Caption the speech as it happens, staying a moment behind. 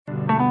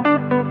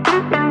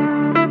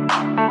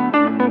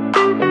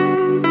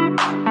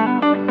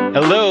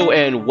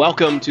and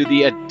welcome to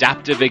the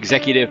Adaptive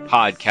Executive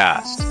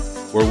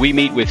Podcast, where we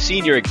meet with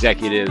senior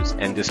executives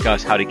and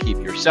discuss how to keep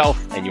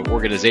yourself and your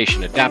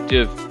organization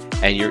adaptive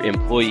and your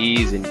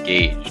employees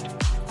engaged.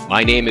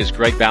 My name is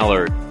Greg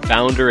Ballard,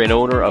 founder and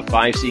owner of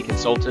 5C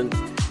Consultant,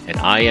 and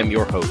I am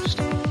your host.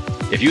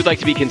 If you'd like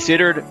to be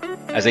considered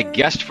as a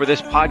guest for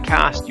this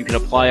podcast, you can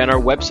apply on our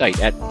website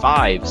at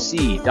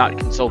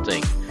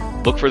 5c.consulting.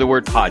 Look for the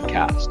word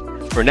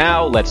podcast. For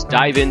now, let's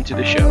dive into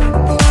the show.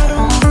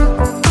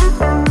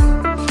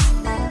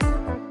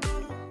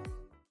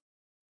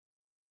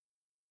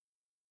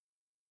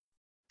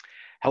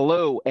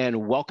 Hello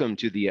and welcome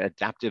to the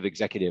Adaptive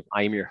Executive.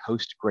 I am your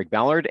host, Greg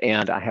Ballard,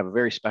 and I have a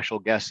very special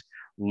guest,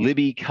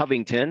 Libby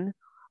Covington,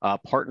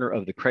 partner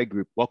of the Craig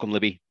Group. Welcome,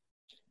 Libby.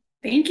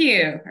 Thank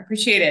you. I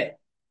appreciate it.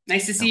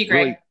 Nice to see you,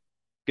 Greg. Really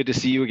good to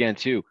see you again,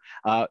 too.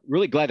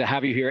 Really glad to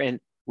have you here.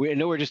 And I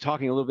know we're just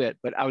talking a little bit,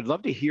 but I would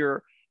love to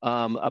hear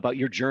about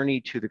your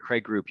journey to the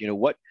Craig Group. You know,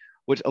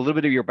 what's a little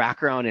bit of your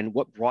background and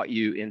what brought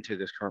you into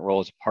this current role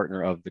as a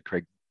partner of the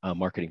Craig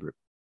Marketing Group?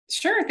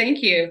 Sure.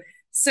 Thank you.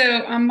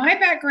 So my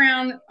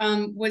background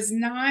was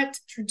not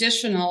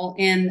traditional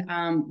in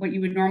what you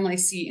would normally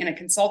see in a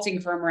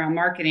consulting firm around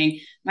marketing.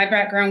 My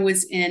background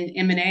was in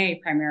M&A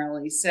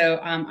primarily. So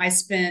I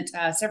spent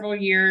several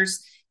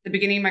years, the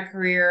beginning of my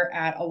career,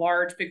 at a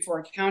large Big Four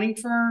accounting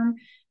firm.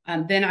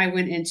 Then I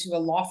went into a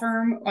law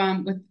firm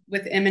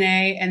with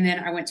M&A, and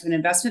then I went to an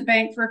investment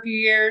bank for a few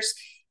years.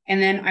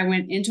 And then I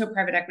went into a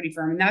private equity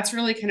firm. And that's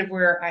really kind of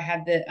where I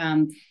had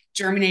the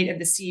germinate of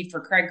the seed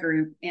for Craig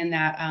Group, in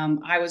that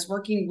I was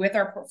working with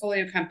our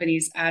portfolio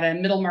companies at a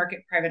middle market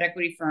private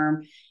equity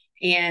firm.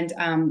 And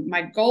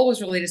my goal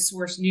was really to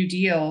source new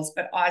deals.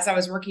 But as I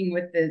was working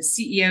with the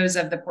CEOs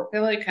of the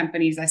portfolio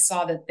companies, I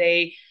saw that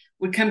they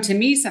would come to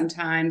me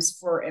sometimes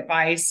for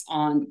advice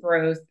on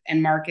growth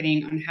and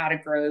marketing, on how to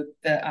grow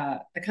the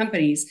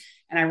companies.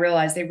 And I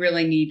realized they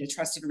really need a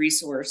trusted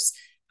resource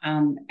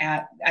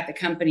at the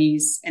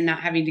companies, and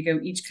not having to go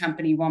each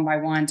company one by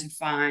one to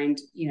find,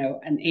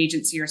 an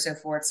agency or so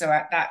forth. So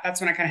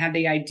that's when I kind of had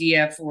the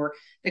idea for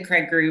the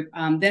Craig Group.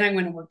 Then I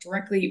went and worked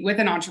directly with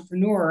an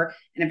entrepreneur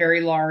in a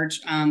very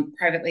large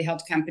privately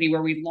held company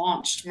where we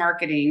launched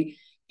marketing.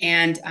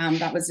 And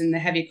that was in the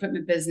heavy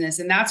equipment business.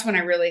 And that's when I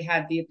really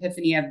had the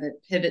epiphany of the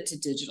pivot to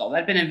digital.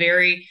 That'd been a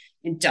very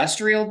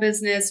industrial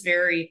business,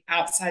 very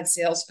outside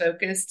sales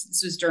focused.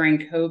 This was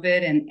during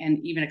COVID and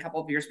even a couple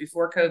of years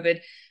before COVID.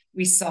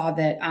 We saw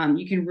that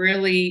you can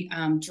really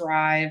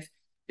drive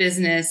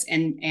business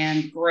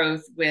and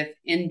growth with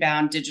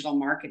inbound digital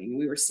marketing.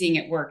 We were seeing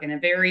it work in a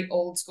very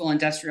old school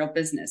industrial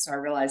business. So I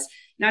realized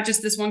not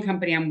just this one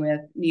company I'm with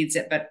needs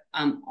it, but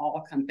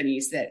all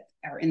companies that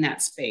are in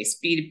that space,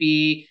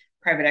 B2B,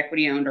 private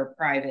equity owned or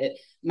private,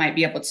 might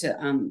be able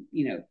to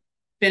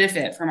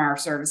benefit from our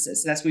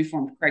services. So that's when we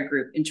formed Craig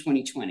Group in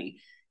 2020.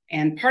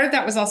 And part of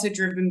that was also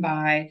driven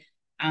by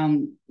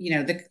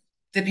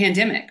the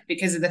pandemic,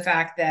 because of the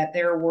fact that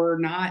there were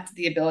not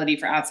the ability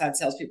for outside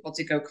salespeople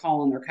to go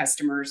call on their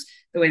customers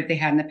the way that they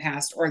had in the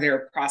past, or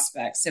their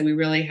prospects. So we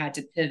really had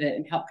to pivot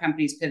and help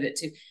companies pivot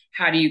to,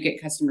 how do you get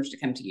customers to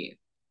come to you?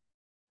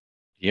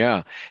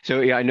 Yeah.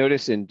 So I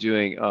noticed in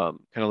doing kind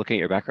of looking at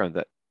your background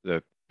that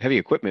the heavy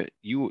equipment,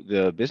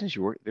 the business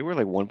you worked, they were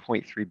like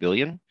 1.3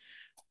 billion.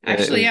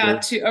 Actually,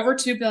 over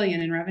 2 billion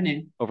in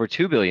revenue. Over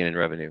 2 billion in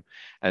revenue.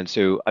 And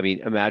so, I mean,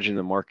 imagine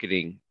the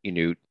marketing,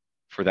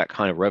 for that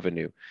kind of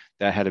revenue.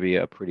 That had to be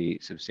a pretty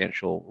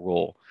substantial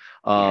role.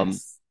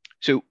 Yes.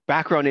 So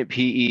background in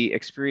PE,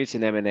 experience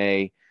in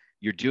M&A,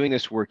 you're doing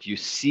this work, you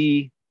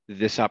see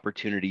this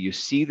opportunity, you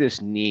see this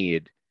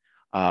need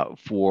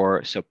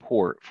for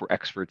support, for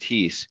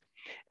expertise.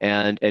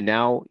 And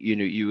now,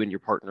 you and your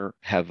partner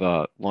have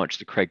launched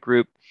the Craig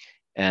Group,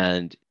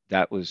 and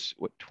that was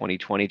what,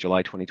 2020,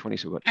 July 2020.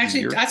 So what?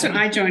 Actually, that's when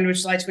I joined,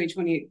 was July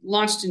 2020.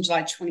 Launched in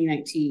July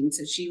 2019.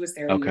 So she was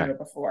there a year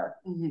before.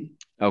 Mm-hmm.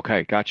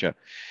 Okay, gotcha.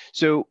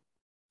 So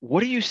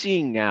what are you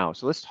seeing now?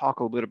 So let's talk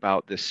a little bit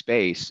about this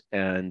space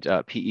and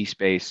PE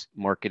space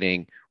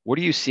marketing. What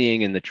are you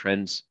seeing in the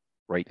trends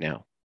right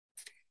now?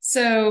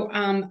 So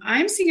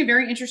I'm seeing a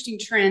very interesting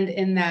trend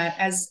in that,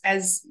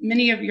 as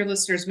many of your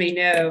listeners may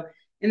know,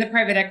 in the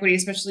private equity,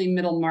 especially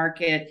middle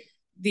market,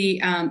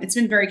 it's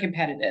been very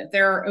competitive.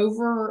 There are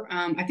over,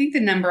 I think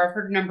I've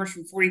heard numbers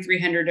from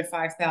 4,300 to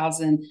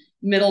 5,000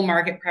 middle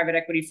market private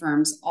equity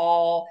firms,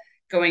 all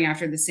going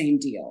after the same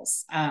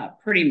deals,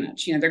 pretty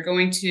much. They're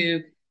going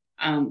to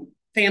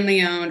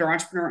family owned or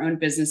entrepreneur owned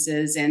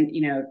businesses, and,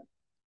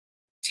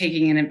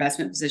 taking an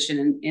investment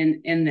position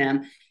in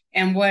them.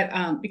 And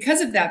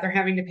because of that, they're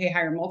having to pay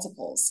higher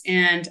multiples.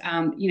 And,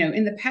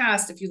 in the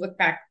past, if you look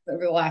back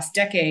over the last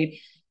decade,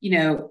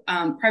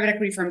 private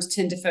equity firms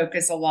tend to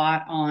focus a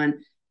lot on,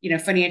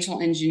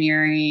 financial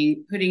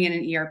engineering, putting in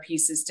an ERP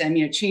system,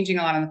 changing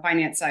a lot on the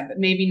finance side, but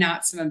maybe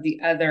not some of the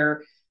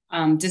other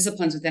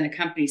disciplines within a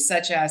company,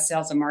 such as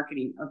sales and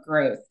marketing or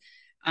growth,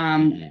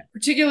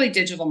 particularly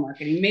digital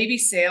marketing, maybe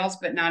sales,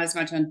 but not as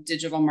much on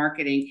digital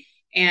marketing.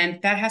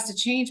 And that has to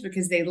change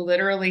because they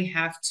literally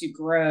have to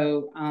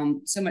grow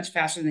so much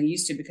faster than they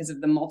used to because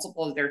of the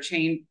multiples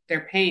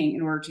they're paying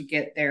in order to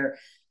get their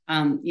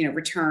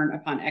return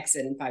upon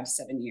exit in 5 to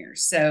 7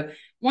 years. So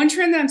one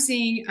trend that I'm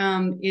seeing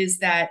is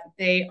that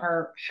they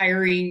are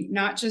hiring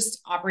not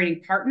just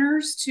operating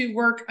partners to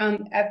work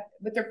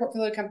with their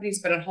portfolio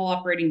companies, but a whole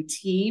operating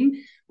team,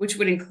 which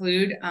would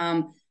include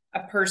a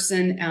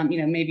person,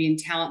 maybe in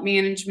talent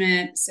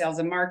management, sales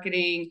and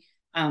marketing,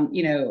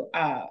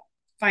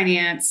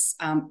 finance,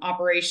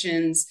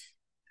 operations,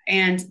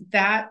 and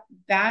that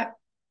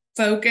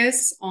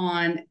focus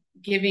on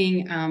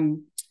giving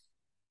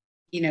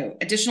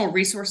additional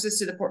resources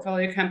to the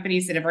portfolio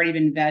companies that have already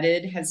been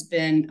vetted has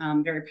been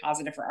very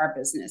positive for our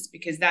business,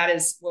 because that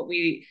is what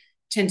we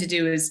tend to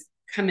do, is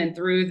come in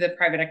through the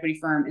private equity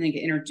firm and then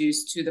get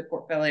introduced to the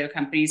portfolio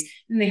companies.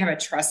 And they have a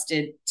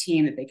trusted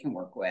team that they can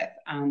work with,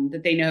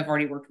 that they know have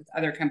already worked with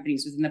other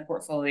companies within the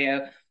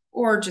portfolio,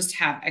 or just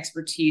have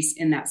expertise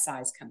in that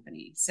size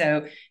company.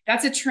 So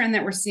that's a trend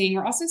that we're seeing.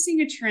 We're also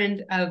seeing a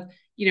trend of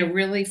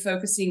really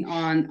focusing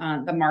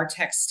on the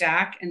MarTech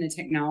stack and the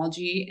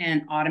technology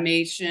and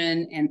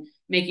automation, and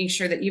making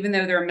sure that even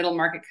though they're a middle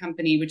market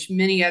company, which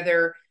many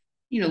other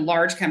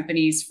large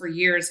companies for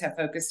years have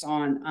focused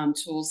on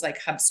tools like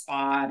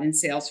HubSpot and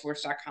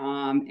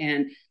Salesforce.com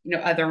and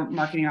other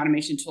marketing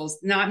automation tools,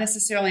 not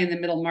necessarily in the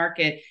middle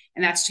market,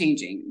 and that's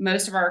changing.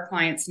 Most of our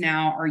clients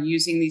now are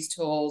using these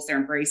tools, they're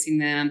embracing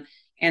them,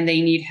 and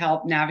they need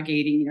help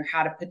navigating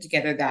how to put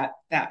together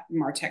that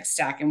MarTech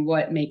stack and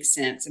what makes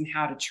sense and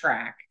how to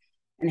track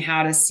and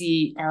how to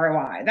see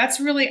ROI. That's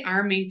really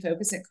our main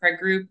focus at Craig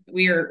Group.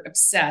 We are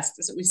obsessed.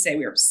 That's what we say.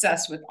 We are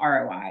obsessed with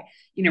ROI,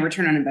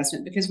 return on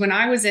investment. Because when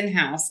I was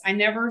in-house, I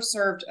never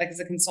served as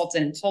a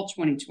consultant until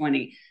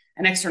 2020,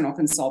 an external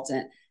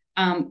consultant.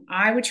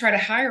 I would try to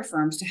hire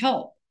firms to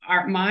help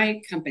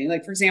my company,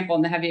 like for example,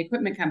 in the heavy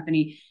equipment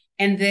company,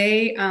 and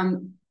they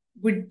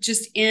would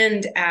just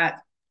end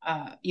at,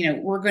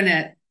 we're going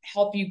to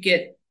help you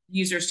get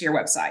users to your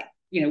website.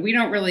 We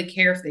don't really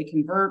care if they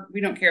convert.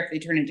 We don't care if they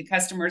turn into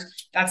customers.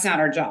 That's not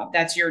our job.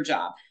 That's your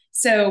job.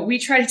 So we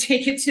try to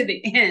take it to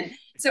the end.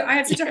 So I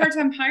had such a hard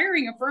time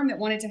hiring a firm that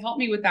wanted to help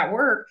me with that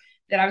work,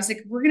 that I was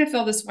like, we're going to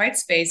fill this white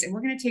space and we're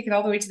going to take it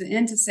all the way to the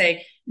end to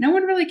say, no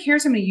one really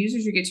cares how many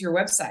users you get to your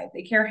website.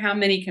 They care how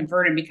many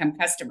convert and become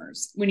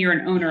customers when you're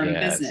an owner of a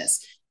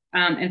business,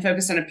 and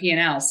focus on a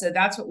P&L. So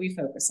that's what we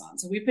focus on.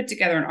 So we put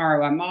together an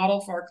ROI model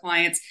for our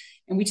clients,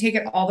 and we take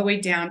it all the way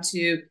down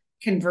to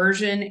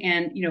conversion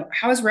and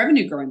how is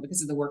revenue growing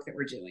because of the work that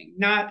we're doing,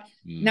 not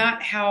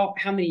how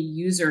many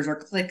users or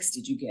clicks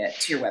did you get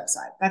to your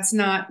website. That's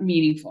not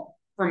meaningful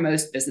for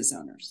most business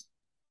owners.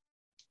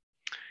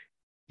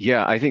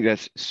 Yeah, I think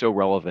that's so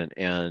relevant.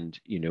 And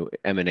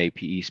M&A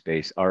PE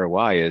space,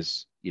 ROI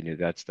is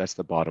that's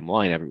the bottom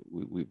line.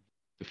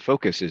 The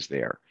focus is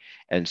there.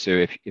 And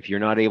so if you're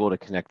not able to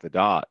connect the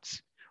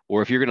dots,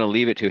 or if you're going to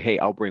leave it to, hey,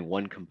 I'll bring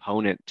one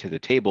component to the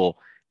table,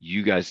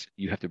 you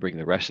have to bring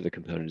the rest of the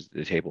components to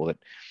the table. That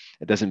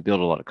it doesn't build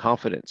a lot of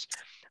confidence.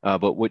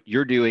 But what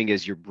you're doing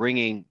is you're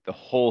bringing the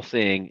whole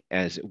thing,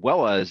 as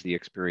well as the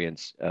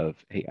experience of,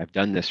 hey, I've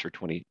done this for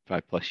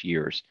 25 plus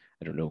years.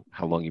 I don't know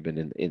how long you've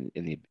been in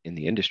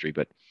the industry,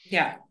 but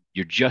yeah,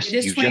 you've just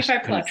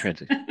transitioned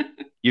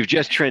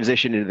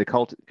into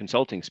the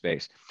consulting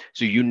space,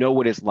 so you know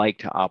what it's like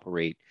to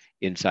operate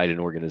inside an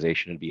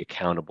organization and be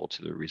accountable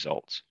to the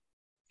results.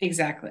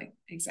 Exactly.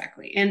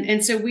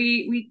 And so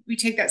we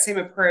take that same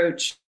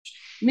approach.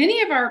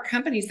 Many of our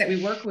companies that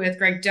we work with,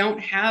 Greg, don't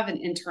have an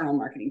internal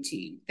marketing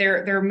team.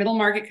 They're middle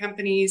market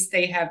companies.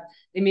 They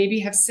maybe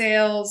have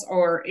sales,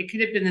 or it could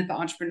have been that the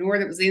entrepreneur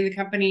that was leading the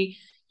company,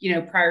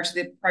 prior to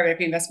the private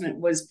equity investment,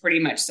 was pretty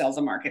much sales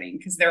and marketing,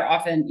 because they're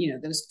often,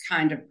 those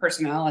kind of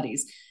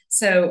personalities.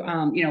 So,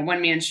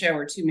 one man show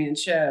or two man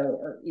show,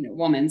 or,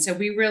 woman. So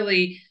we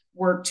really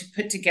work to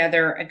put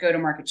together a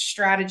go-to-market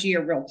strategy,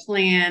 a real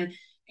plan,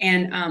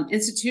 and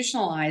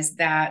institutionalize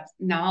that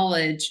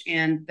knowledge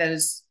and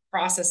those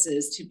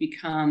processes to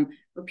become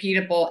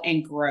repeatable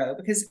and grow.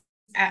 Because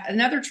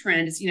another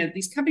trend is,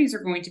 these companies are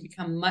going to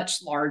become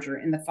much larger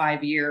in the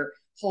 5-year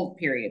hold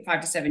period,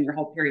 5 to 7 year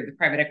hold period of the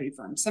private equity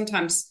firm,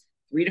 sometimes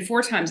 3 to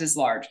 4 times as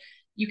large.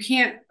 You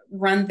can't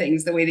run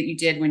things the way that you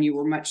did when you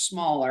were much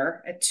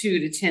smaller, at 2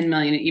 to 10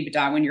 million in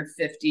EBITDA, when you're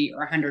 50 or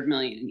 100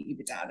 million in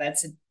EBITDA.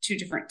 That's two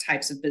different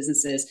types of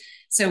businesses.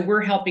 So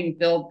we're helping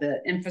build the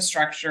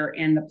infrastructure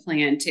and the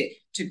plan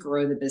to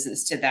grow the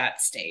business to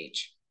that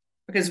stage,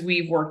 because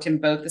we've worked in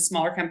both the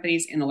smaller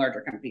companies and the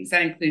larger companies.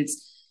 That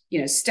includes,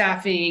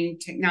 staffing,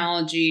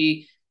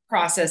 technology,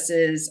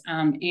 processes,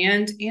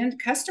 and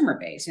customer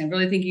base.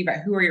 Really thinking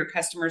about who are your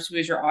customers, who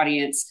is your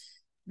audience,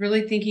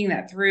 really thinking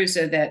that through,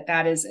 so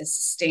that is a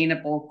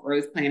sustainable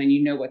growth plan,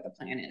 and what the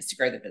plan is to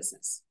grow the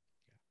business.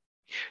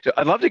 So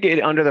I'd love to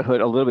get under the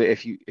hood a little bit,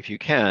 if you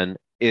can,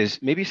 is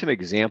maybe some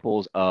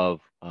examples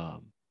of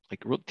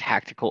like real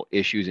tactical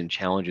issues and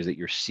challenges that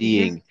you're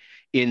seeing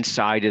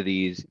inside of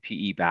these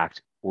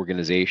PE-backed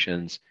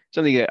organizations,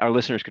 something that our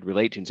listeners could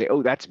relate to and say,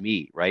 oh, that's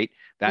me, right?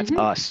 That's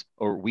us,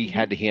 or we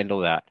had to handle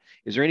that.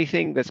 Is there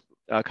anything that's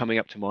coming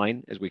up to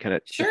mind as we kind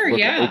of just Sure. look at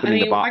Yeah. I opening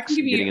the mean, I can box give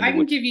and you, getting I into can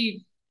what? give you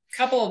a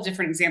couple of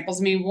different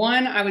examples. I mean,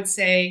 one, I would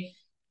say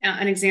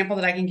an example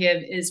that I can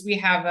give is we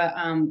have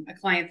a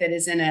client that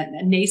is in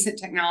a nascent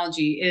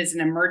technology, it is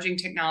an emerging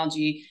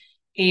technology.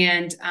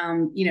 And,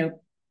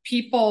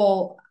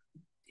 people,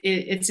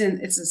 it's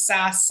a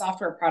SaaS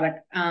software product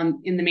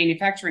in the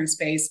manufacturing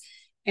space.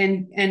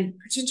 And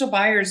potential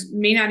buyers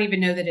may not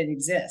even know that it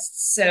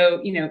exists.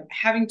 So,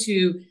 having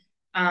to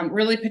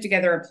really put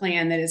together a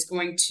plan that is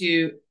going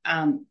to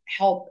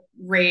help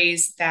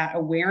raise that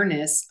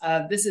awareness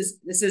of this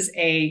is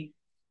a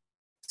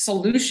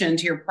solution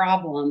to your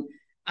problem,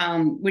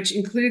 which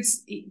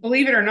includes,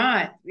 believe it or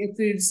not,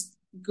 includes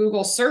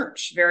Google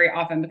search very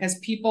often, because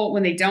people,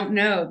 when they don't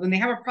know, when they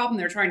have a problem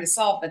they're trying to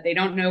solve, but they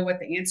don't know what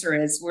the answer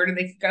is, where do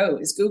they go?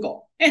 Is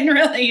Google. And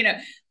really,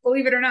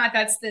 believe it or not,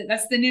 that's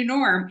the new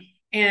norm.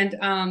 And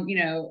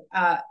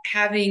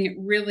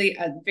having really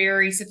a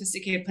very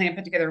sophisticated plan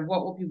put together,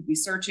 what will people be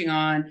searching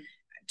on,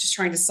 just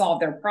trying to solve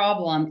their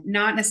problem,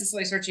 not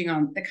necessarily searching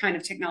on the kind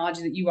of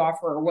technology that you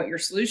offer or what your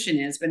solution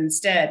is, but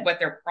instead what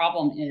their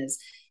problem is,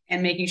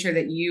 and making sure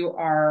that you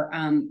are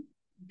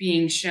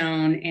being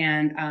shown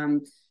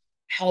and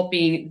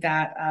helping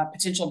that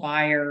potential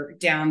buyer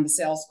down the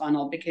sales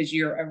funnel, because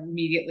you're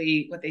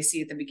immediately what they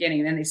see at the beginning.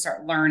 And then they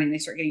start learning, they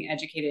start getting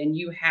educated, and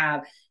you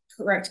have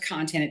correct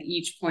content at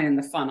each point in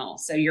the funnel.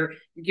 So you're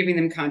giving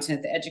them content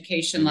at the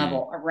education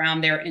level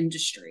around their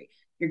industry.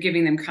 You're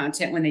giving them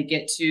content when they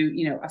get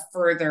to, a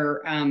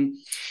further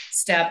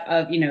step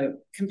of,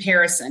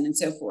 comparison and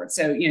so forth.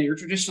 So, your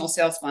traditional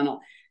sales funnel.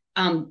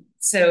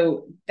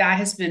 So that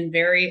has been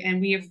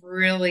and we have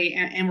really,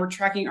 and we're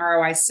tracking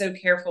ROI so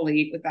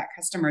carefully with that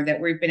customer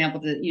that we've been able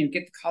to,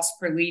 get the cost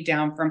per lead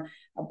down from,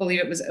 I believe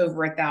it was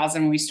over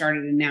 1,000 when we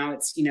started, and now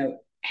it's,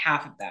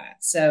 half of that.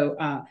 So,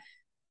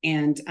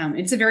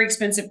 it's a very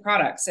expensive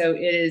product. So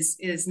it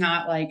is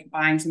not like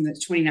buying something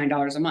that's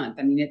 $29 a month.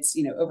 I mean, it's,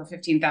 over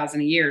 15,000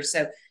 a year.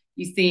 So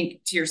you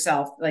think to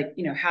yourself, like,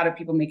 how do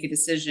people make a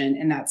decision?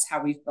 And that's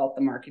how we've built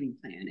the marketing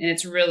plan. And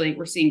it's really,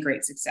 we're seeing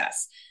great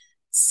success.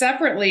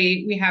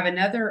 Separately, we have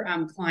another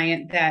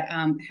client that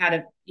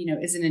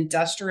is an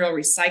industrial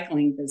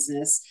recycling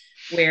business,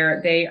 where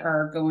they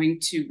are going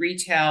to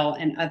retail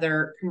and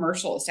other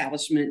commercial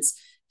establishments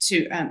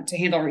to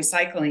handle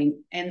recycling.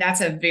 And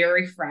that's a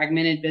very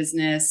fragmented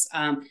business.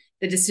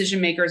 The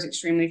decision maker is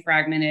extremely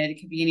fragmented.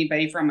 It could be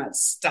anybody from a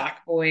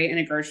stock boy in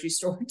a grocery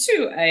store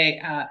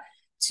to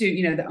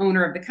the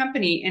owner of the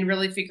company, and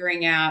really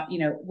figuring out,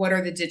 what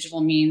are the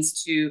digital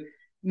means to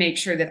make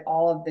sure that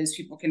all of those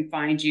people can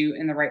find you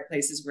in the right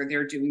places where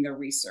they're doing their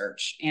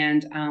research.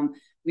 And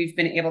we've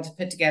been able to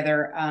put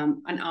together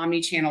an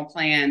omni-channel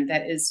plan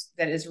that is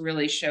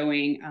really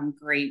showing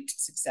great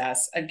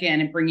success, again,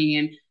 and bringing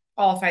in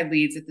qualified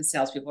leads that the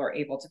salespeople are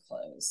able to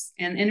close,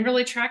 and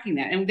really tracking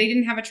that. And they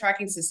didn't have a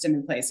tracking system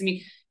in place. I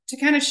mean, to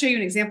kind of show you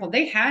an example,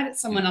 they had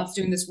someone else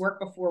doing this work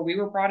before we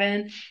were brought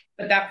in,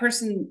 but that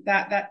person,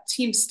 that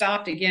team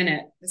stopped again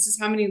at, this is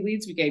how many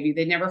leads we gave you.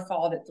 They never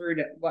followed it through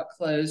to what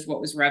closed, what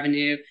was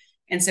revenue.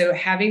 And so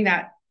having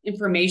that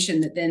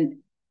information that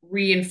then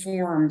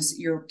reinforms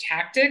your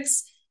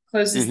tactics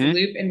closes the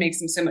loop and makes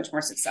them so much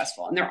more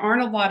successful. And there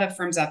aren't a lot of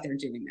firms out there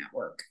doing that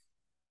work.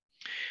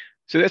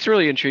 So that's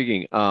really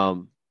intriguing.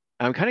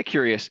 I'm kind of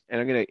curious, and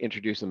I'm going to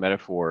introduce a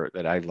metaphor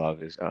that I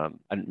love. Is I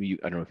don't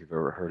know if you've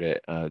ever heard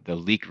it, the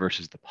leak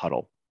versus the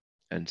puddle.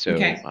 And so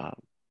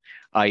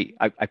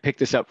I picked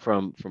this up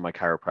from my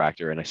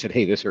chiropractor, and I said,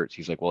 "Hey, this hurts."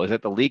 He's like, "Well, is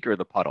it the leak or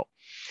the puddle?"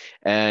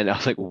 And I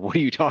was like, well, "What are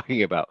you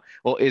talking about?"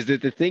 Well, is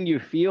it the thing you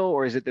feel,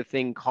 or is it the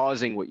thing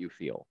causing what you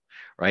feel,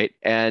 right?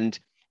 And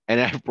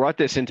I've brought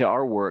this into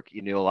our work.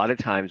 A lot of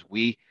times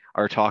we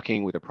are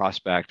talking with a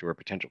prospect or a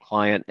potential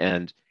client,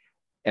 and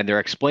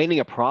they're explaining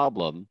a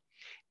problem.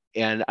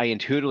 And I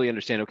intuitively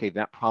understand, okay,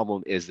 that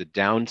problem is the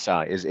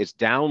downside, it's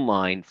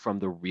downline from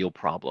the real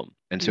problem.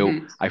 And so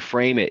I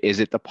frame it,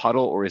 is it the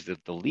puddle or is it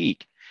the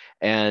leak?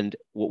 And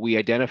what we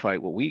identify,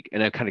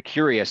 and I'm kind of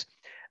curious,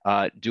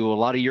 do a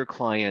lot of your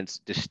clients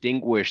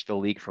distinguish the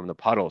leak from the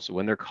puddle? So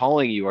when they're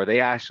calling you,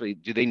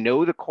 do they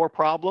know the core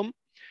problem?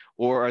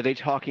 Or are they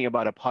talking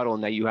about a puddle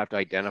and that you have to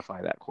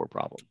identify that core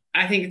problem?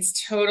 I think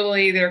it's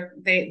totally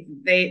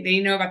they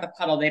know about the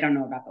puddle. They don't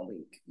know about the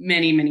leak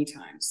many, many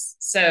times.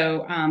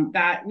 So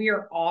that we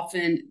are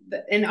often,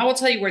 and I will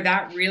tell you where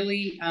that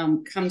really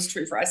comes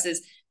true for us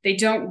is they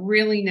don't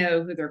really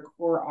know who their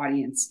core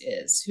audience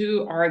is.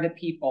 Who are the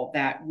people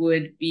that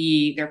would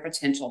be their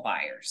potential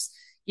buyers,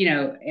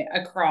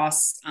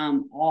 across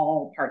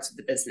all parts of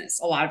the business.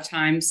 A lot of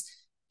times,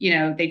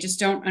 they just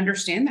don't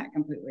understand that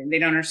completely. They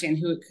don't understand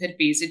who it could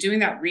be. So doing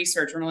that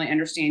research and really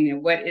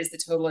understanding, what is the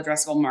total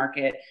addressable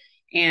market,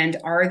 and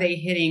are they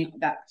hitting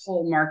that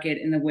whole market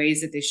in the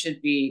ways that they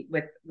should be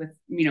with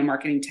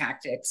marketing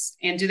tactics,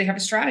 and do they have a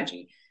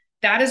strategy?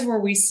 That is where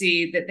we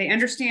see that they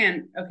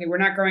understand, okay, we're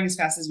not growing as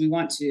fast as we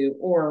want to,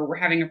 or we're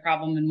having a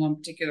problem in one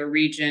particular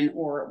region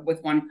or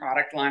with one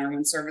product line or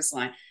one service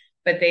line,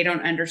 but they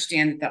don't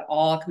understand that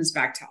all comes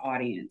back to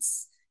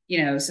audience.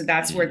 So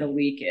that's where the Mm-hmm.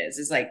 leak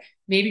is like,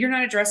 maybe you're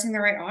not addressing the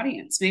right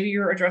audience. Maybe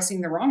you're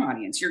addressing the wrong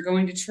audience. You're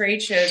going to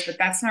trade shows, but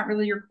that's not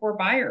really your core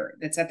buyer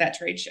that's at that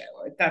trade show.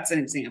 That's an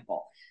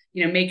example.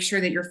 Make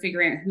sure that you're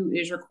figuring out who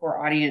is your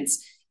core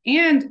audience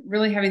and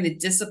really having the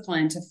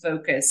discipline to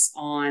focus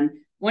on,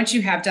 once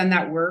you have done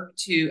that work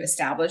to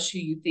establish who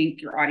you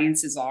think your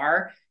audiences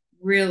are,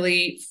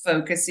 really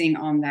focusing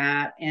on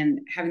that and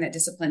having that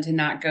discipline to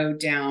not go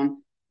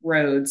down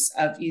roads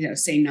of,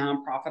 say,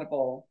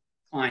 non-profitable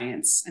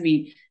clients. I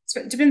mean,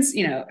 it depends,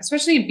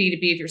 especially in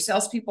B2B, if your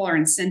salespeople are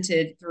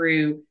incented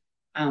through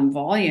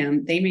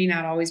volume, they may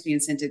not always be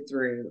incented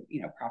through,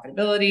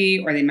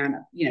 profitability, or they might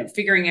not,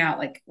 figuring out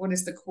like what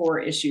is the core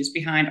issues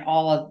behind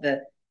all of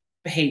the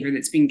behavior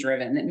that's being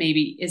driven that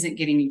maybe isn't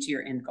getting you to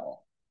your end goal.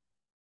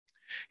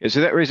 Yeah,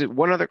 so that raises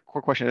one other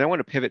core question, and I want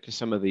to pivot to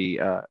some of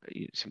the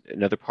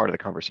another part of the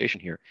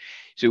conversation here.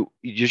 So,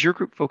 does your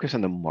group focus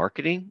on the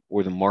marketing,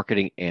 or the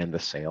marketing and the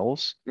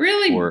sales,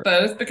 Really or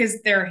both,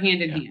 because they're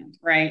hand in yeah, hand,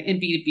 right? In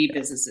B2B yeah,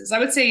 businesses. I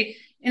would say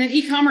in an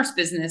e-commerce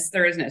business,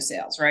 there is no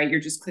sales, right? You're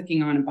just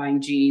clicking on and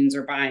buying jeans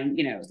or buying,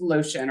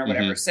 lotion or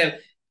whatever. hmm So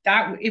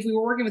that, if we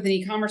were working with an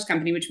e-commerce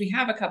company, which we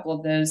have a couple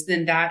of those,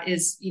 then that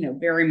is,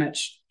 very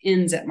much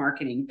ends at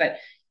marketing. But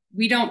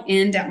we don't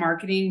end at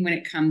marketing when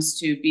it comes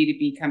to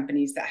B2B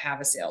companies that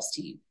have a sales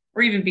team,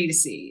 or even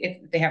B2C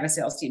if they have a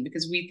sales team,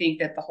 because we think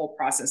that the whole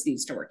process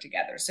needs to work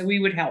together. So we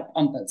would help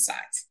on both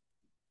sides.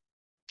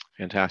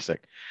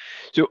 fantastic.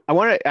 So, I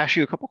want to ask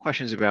you a couple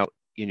questions about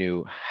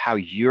how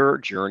your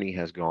journey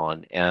has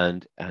gone,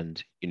 and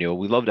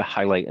we love to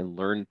highlight and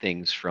learn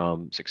things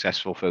from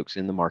successful folks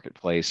in the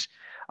marketplace,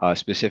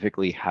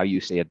 specifically how you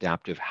stay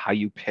adaptive, how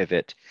you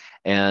pivot,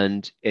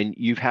 and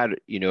you've had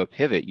a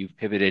pivot. You've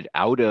pivoted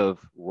out of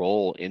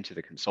role into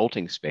the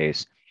consulting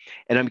space,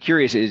 and I'm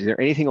curious: is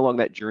there anything along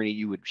that journey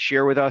you would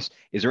share with us?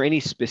 Is there any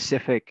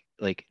specific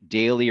like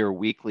daily or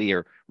weekly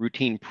or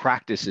routine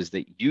practices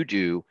that you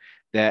do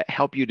that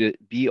help you to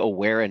be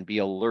aware and be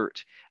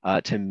alert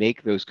to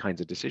make those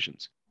kinds of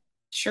decisions?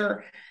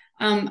 Sure.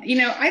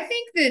 I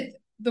think that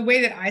the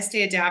way that I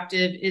stay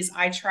adaptive is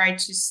I try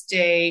to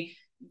stay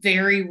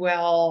very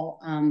well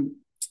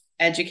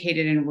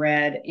educated and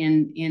read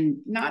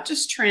in not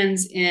just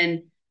trends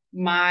in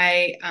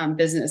my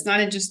business, not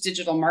in just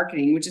digital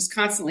marketing, which is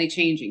constantly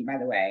changing, by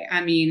the way.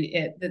 I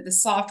mean, the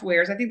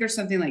softwares, I think there's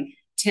something like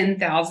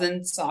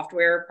 10,000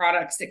 software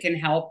products that can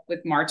help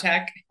with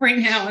MarTech right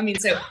now. I mean,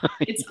 so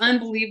it's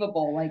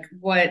unbelievable, like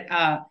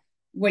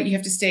what you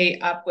have to stay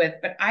up with.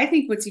 But I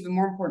think what's even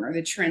more important are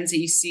the trends that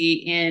you see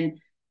in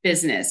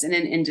business and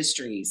in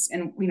industries,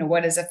 and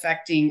what is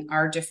affecting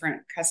our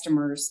different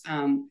customers.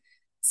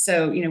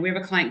 So we have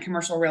a client,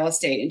 commercial real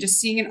estate, and just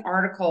seeing an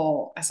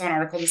article, I saw an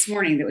article this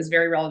morning that was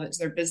very relevant to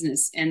their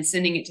business, and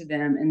sending it to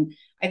them. And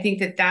I think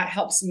that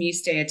helps me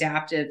stay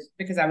adaptive,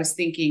 because I was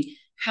thinking,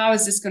 how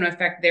is this going to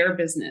affect their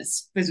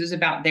business? Because it was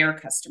about their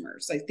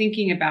customers, like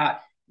thinking about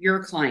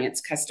your clients'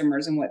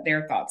 customers and what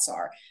their thoughts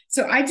are.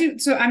 So I do.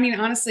 So, I mean,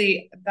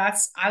 honestly,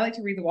 I like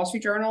to read the Wall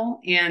Street Journal,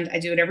 and I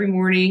do it every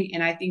morning.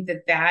 And I think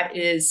that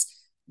is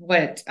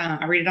what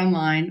I read it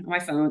online on my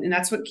phone. And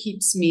that's what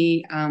keeps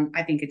me,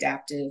 I think,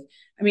 adaptive.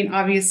 I mean,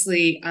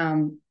 obviously,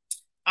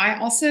 I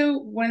also,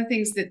 one of the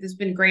things that has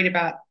been great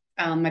about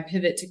my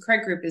pivot to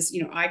Craig Group is,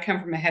 I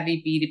come from a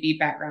heavy B2B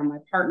background. My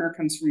partner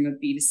comes from a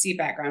B2C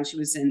background. She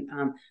was in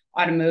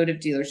automotive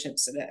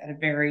dealerships at a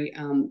very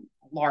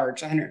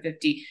large,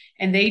 150,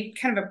 and they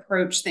kind of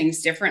approach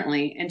things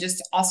differently, and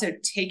just also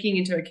taking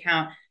into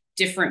account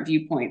different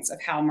viewpoints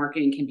of how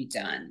marketing can be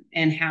done,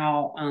 and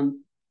how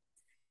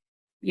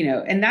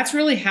and that's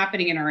really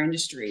happening in our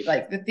industry.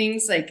 Like the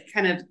things like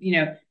kind of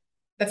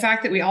the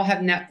fact that we all have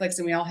Netflix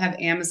and we all have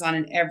Amazon,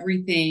 and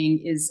everything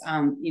is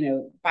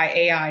by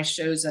AI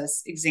shows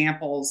us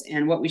examples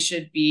and what we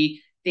should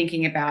be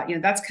thinking about.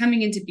 That's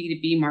coming into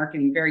B2B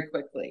marketing very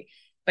quickly.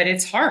 But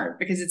it's hard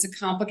because it's a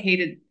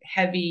complicated,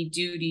 heavy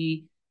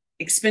duty,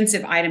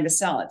 expensive item to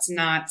sell. It's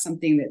not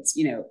something that's,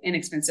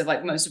 inexpensive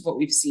like most of what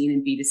we've seen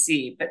in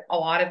B2C. But a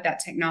lot of that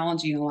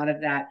technology and a lot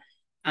of that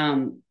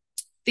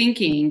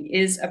thinking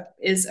is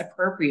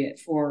appropriate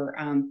for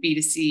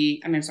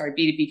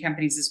B2B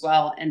companies as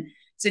well. And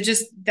so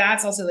just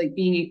that's also like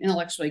being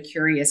intellectually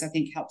curious, I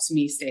think helps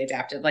me stay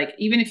adaptive. Like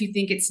even if you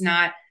think it's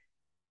not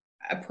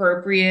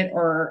appropriate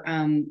or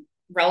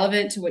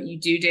relevant to what you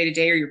do day to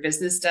day or your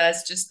business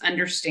does, just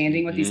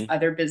understanding what these Hmm.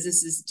 other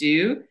businesses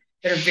do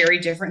that are very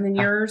different than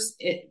yours,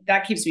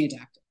 that keeps me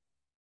adaptive.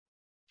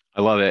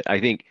 I love it.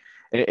 I think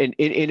in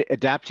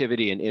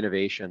adaptivity and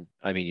innovation,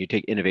 I mean, you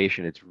take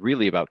innovation, it's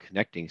really about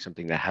connecting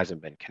something that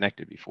hasn't been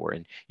connected before,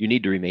 and you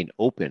need to remain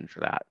open for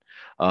that.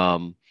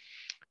 Um,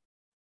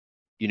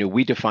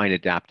 we define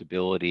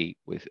adaptability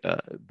with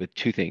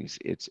two things.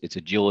 It's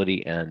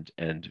agility and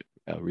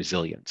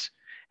resilience.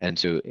 And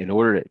so in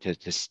order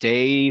to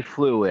stay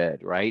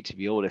fluid, right, to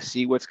be able to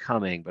see what's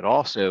coming, but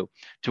also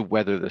to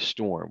weather the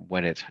storm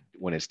when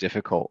it's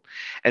difficult.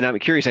 And I'm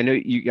curious, I know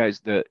you guys,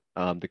 the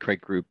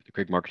Craig group, the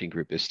Craig marketing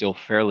group is still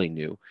fairly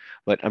new,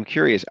 but I'm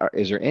curious,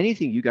 is there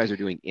anything you guys are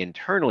doing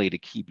internally to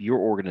keep your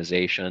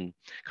organization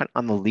kind of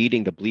on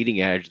the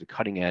bleeding edge, the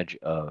cutting edge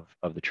of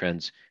the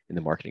trends in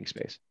the marketing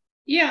space?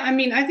 Yeah, I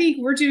mean, I think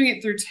we're doing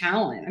it through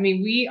talent. I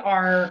mean, we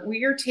are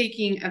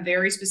taking a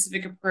very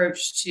specific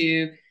approach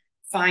to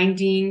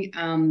finding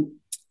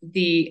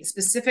the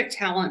specific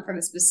talent for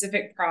the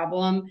specific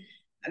problem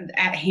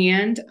at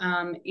hand,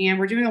 and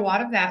we're doing a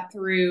lot of that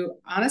through,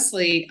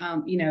 honestly,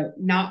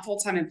 not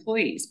full-time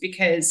employees,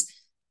 because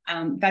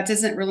that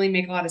doesn't really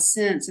make a lot of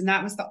sense. And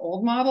that was the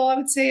old model, I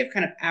would say, of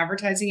kind of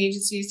advertising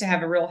agencies, to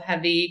have a real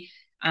heavy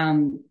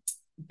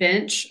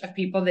bench of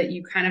people that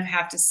you kind of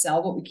have to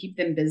sell, but we keep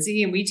them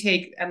busy. And we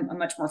take a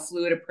much more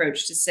fluid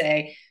approach to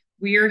say,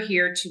 we are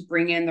here to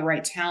bring in the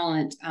right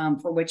talent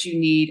for what you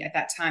need at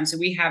that time. So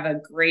we have a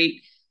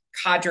great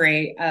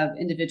cadre of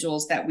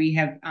individuals that we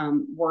have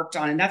worked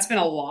on. And that's been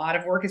a lot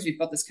of work as we've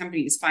built this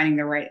company, is finding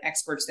the right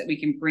experts that we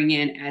can bring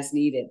in as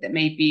needed, that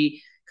may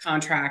be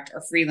contract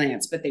or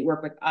freelance, but they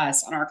work with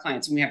us on our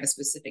clients when we have a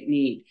specific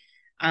need.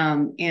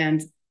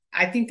 And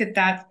I think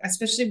that,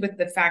 especially with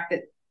the fact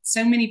that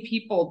so many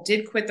people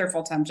did quit their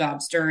full-time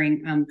jobs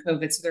during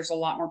COVID. So there's a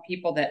lot more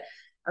people that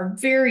are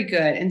very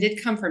good and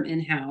did come from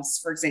in-house,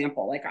 for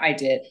example, like I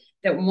did,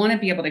 that want to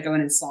be able to go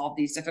in and solve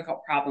these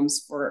difficult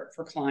problems for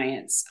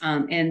clients.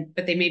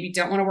 But they maybe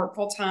don't want to work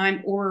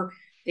full-time, or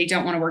they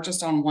don't want to work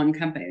just on one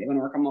company. They want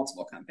to work on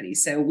multiple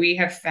companies. So we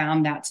have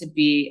found that to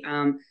be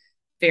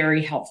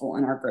very helpful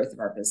in our growth of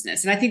our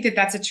business. And I think that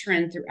that's a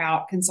trend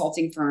throughout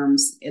consulting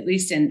firms, at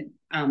least in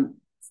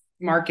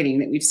marketing,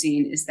 that we've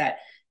seen, is that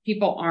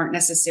people aren't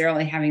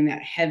necessarily having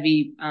that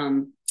heavy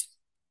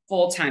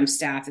full-time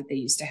staff that they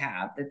used to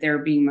have, that they're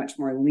being much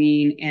more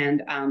lean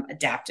and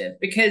adaptive,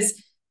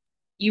 because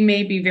you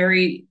may be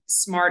very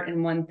smart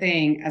in one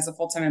thing as a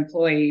full-time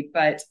employee,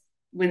 but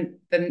when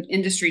the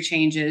industry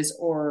changes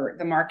or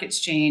the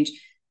markets change,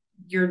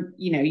 you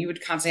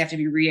would constantly have to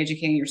be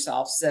re-educating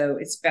yourself. So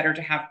it's better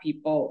to have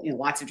people,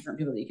 lots of different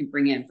people that you can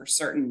bring in for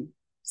certain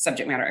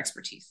subject matter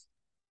expertise.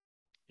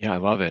 Yeah, I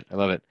love it.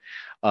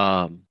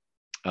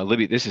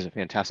 Libby, this is a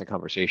fantastic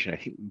conversation. I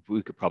think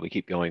we could probably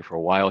keep going for a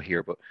while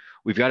here, but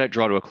we've got to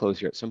draw to a close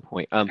here at some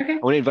point. Okay. I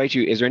want to invite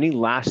you. Is there any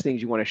last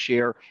things you want to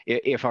share?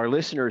 If our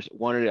listeners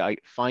wanted to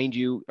find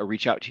you or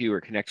reach out to you or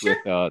connect with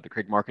the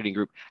Craig Marketing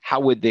Group, how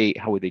would they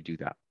do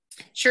that?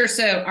 Sure.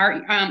 So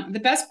the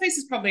best place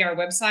is probably our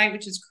website,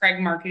 which is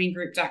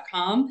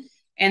craigmarketinggroup.com.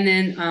 And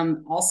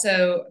then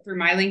also through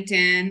my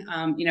LinkedIn,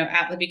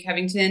 at Libby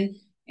Covington.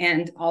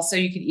 And also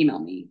you can email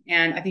me.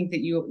 And I think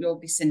that you'll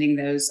be sending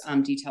those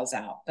details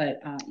out.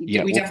 But we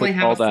definitely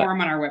have a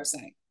form on our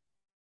website.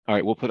 All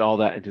right. We'll put all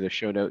that into the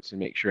show notes and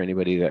make sure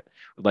anybody that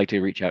would like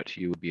to reach out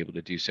to you would be able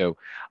to do so.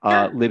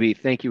 Sure. Libby,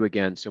 thank you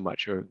again so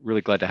much. We're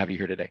really glad to have you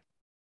here today.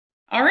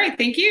 All right.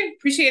 Thank you.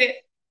 Appreciate it.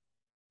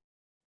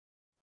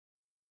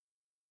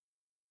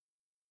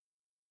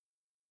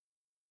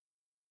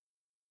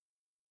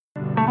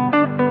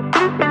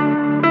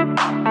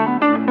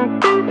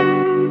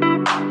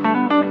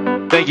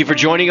 Thank you for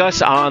joining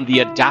us on the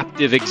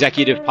Adaptive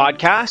Executive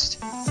Podcast.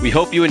 We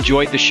hope you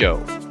enjoyed the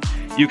show.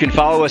 You can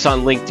follow us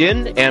on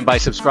LinkedIn and by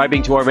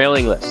subscribing to our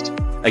mailing list.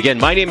 Again,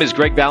 my name is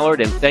Greg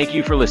Ballard, and thank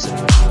you for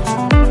listening.